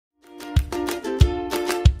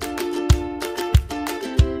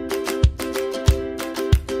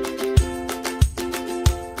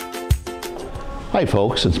Hi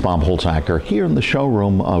folks, it's Bob Holzacker here in the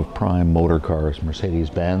showroom of Prime Motor Cars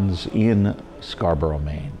Mercedes-Benz in Scarborough,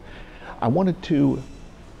 Maine. I wanted to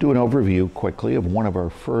do an overview quickly of one of our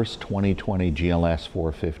first 2020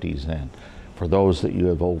 GLS450s in. For those that you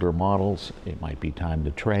have older models, it might be time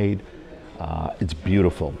to trade. It's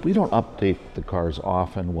beautiful. We don't update the cars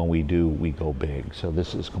often. When we do, we go big. So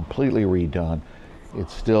this is completely redone.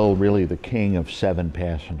 It's still really the king of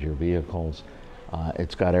 7-passenger vehicles.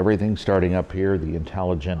 It's got everything starting up here, the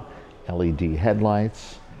intelligent LED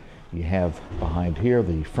headlights. You have behind here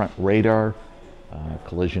the front radar,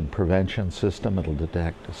 collision prevention system. It'll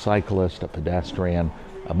detect a cyclist, a pedestrian,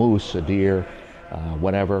 a moose, a deer,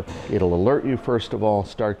 whatever. It'll alert you first of all,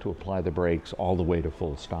 start to apply the brakes all the way to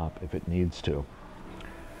full stop if it needs to.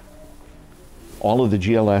 All of the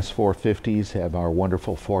GLS 450s have our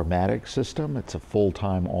wonderful 4MATIC system. It's a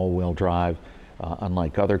full-time all-wheel drive,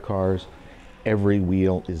 unlike other cars. Every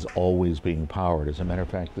wheel is always being powered. As a matter of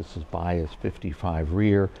fact, this is bias 55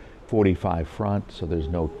 rear, 45 front, so there's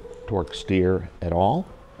no torque steer at all.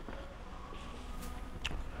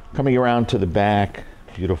 Coming around to the back,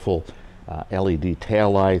 beautiful LED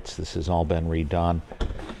taillights. This has all been redone.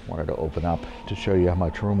 Wanted to open up to show you how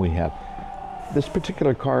much room we have. This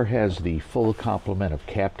particular car has the full complement of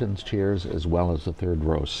captain's chairs as well as the third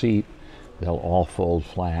row seat. They'll all fold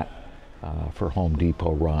flat for Home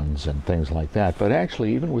Depot runs and things like that. But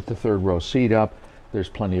actually, even with the third row seat up, there's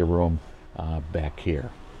plenty of room back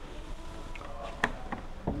here.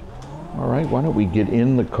 All right, why don't we get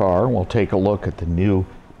in the car? We'll take a look at the new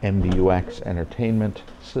MBUX entertainment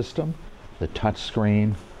system, the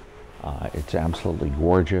touchscreen. It's absolutely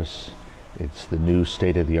gorgeous. It's the new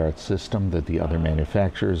state-of-the-art system that the other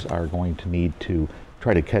manufacturers are going to need to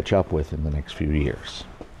try to catch up with in the next few years.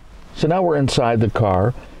 So now we're inside the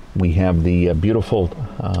car. We have the beautiful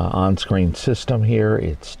on-screen system here.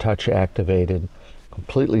 It's touch activated,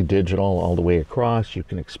 completely digital all the way across. You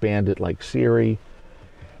can expand it like Siri.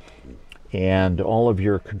 And all of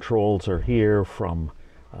your controls are here, from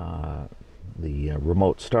the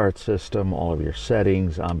remote start system, all of your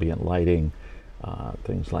settings, ambient lighting,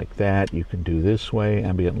 things like that. You can do this way,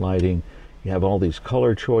 ambient lighting. You have all these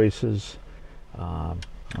color choices.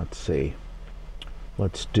 Let's see.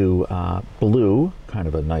 Let's do blue, kind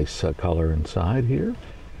of a nice color inside here.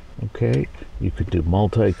 Okay, you could do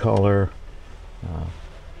multicolor.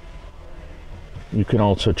 You can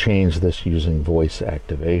also change this using voice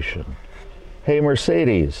activation. Hey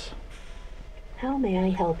Mercedes. How may I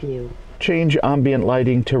help you? Change ambient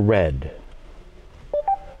lighting to red.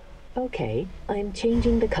 Okay, I'm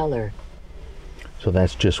changing the color. So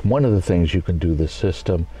that's just one of the things you can do this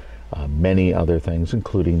system. Many other things,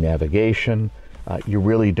 including navigation. You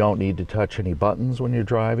really don't need to touch any buttons when you're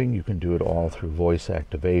driving. You can do it all through voice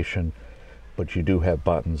activation, but you do have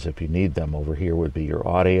buttons if you need them. Over here would be your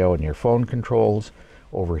audio and your phone controls.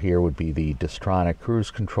 Over here would be the DISTRONIC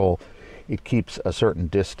cruise control. It keeps a certain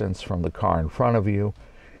distance from the car in front of you,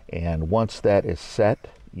 and once that is set,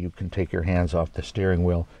 you can take your hands off the steering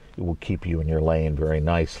wheel. It will keep you in your lane very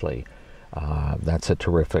nicely. That's a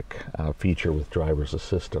terrific feature with driver's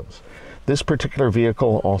assistance. This particular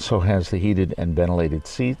vehicle also has the heated and ventilated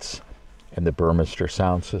seats and the Burmester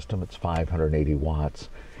sound system. It's 580 watts.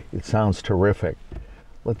 It sounds terrific.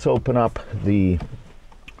 Let's open up the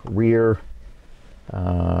rear,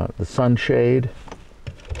 the sunshade.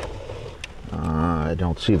 I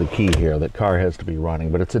don't see the key here. The car has to be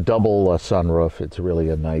running, but it's a double sunroof. It's really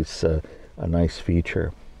a nice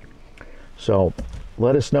feature. So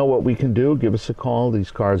let us know what we can do. Give us a call.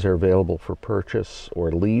 These cars are available for purchase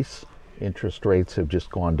or lease. Interest rates have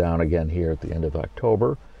just gone down again here at the end of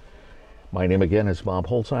October. My name again is Bob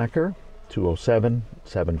Holzacker,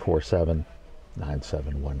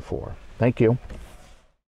 207-747-9714. Thank you.